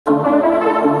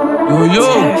Yo,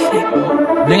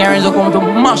 Bling and Renzo come to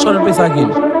mash all the place again.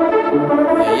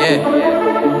 Yeah.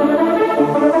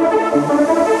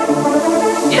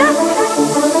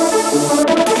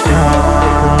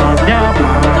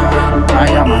 I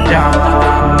am a job.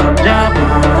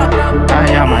 I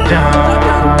am a job.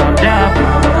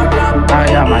 I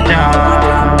am a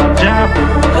job.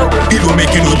 We don't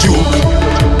make no joke.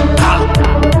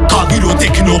 Cause we don't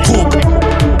take no poke.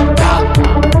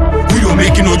 We don't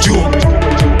make no joke.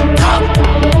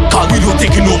 Cause we don't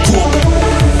take no poke.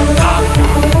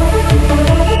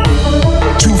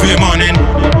 Tuesday morning,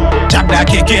 jab that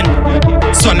kicking.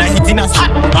 Sun a hitting us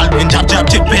hot, all been jab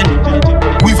chipping.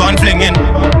 We van flinging,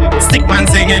 stick man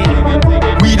singing.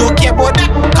 We don't care about that,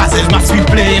 cause it must be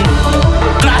playing.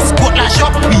 Glass coat lash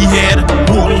up, we head,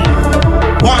 boy.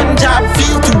 One jab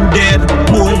feel too dead,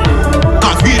 boy.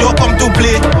 Cause we don't come to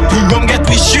play, we gon' get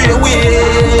we straight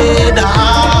away.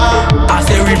 I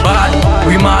say we bad,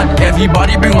 we mad.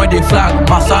 Everybody bring with the flag.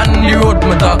 My son the road,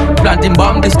 my dog. Planting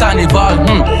bomb this carnival.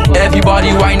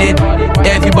 Everybody whine it,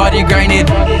 everybody grind it.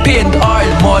 Paint oil,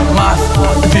 mud mask.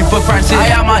 The people Francis.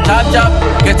 I am a jab,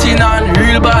 getting on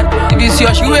real bad. If you see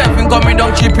her, she waving coming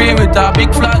down, she pay with a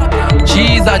big flag.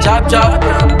 She's a jab,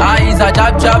 I is a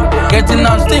jab. Getting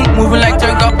on stink, moving like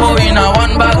turn couple in a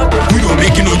one bag. We don't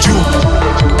make no joke.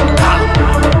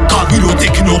 Cause we don't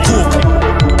take no poke.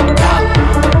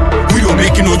 We don't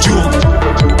make no joke.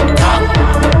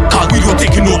 Cause we don't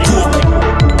take no poke.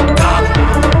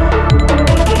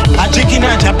 I drinking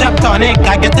a jab tonic.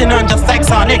 I getting on just like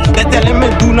Sonic. They telling me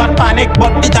do not panic,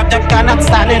 but the jab cannot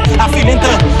stand it. I feeling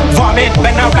to vomit,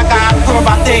 bend up like a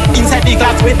acrobatic inside the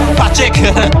glass with Patrick.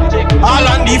 All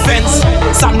on defense.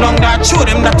 Stand long that show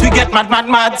them that we get mad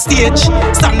stage.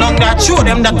 Stand long that show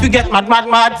them that we get mad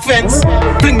fence.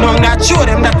 Bling long that show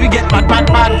them that we get mad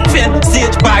fence.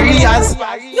 Stage barriers.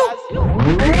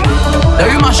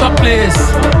 Every mash up place,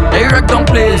 every wreck down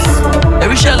place,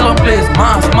 every shell down place,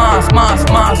 mass.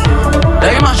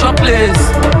 Every mash up place,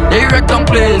 every wreck down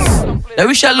place,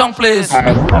 every shell down place.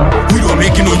 We don't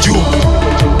make no joke.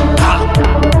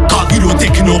 Cause we don't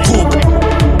take no poke.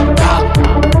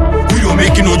 We don't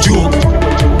make no joke.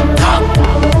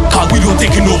 Cause we don't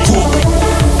take no poke.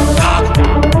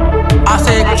 I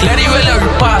say clear the way we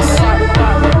pass.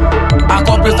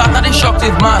 Accomplice after the shock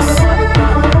is mass.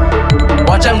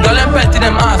 Watch them girl and pelt in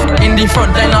them ass in the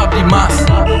front line of the mass.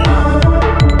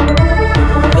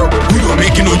 We don't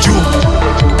make no joke.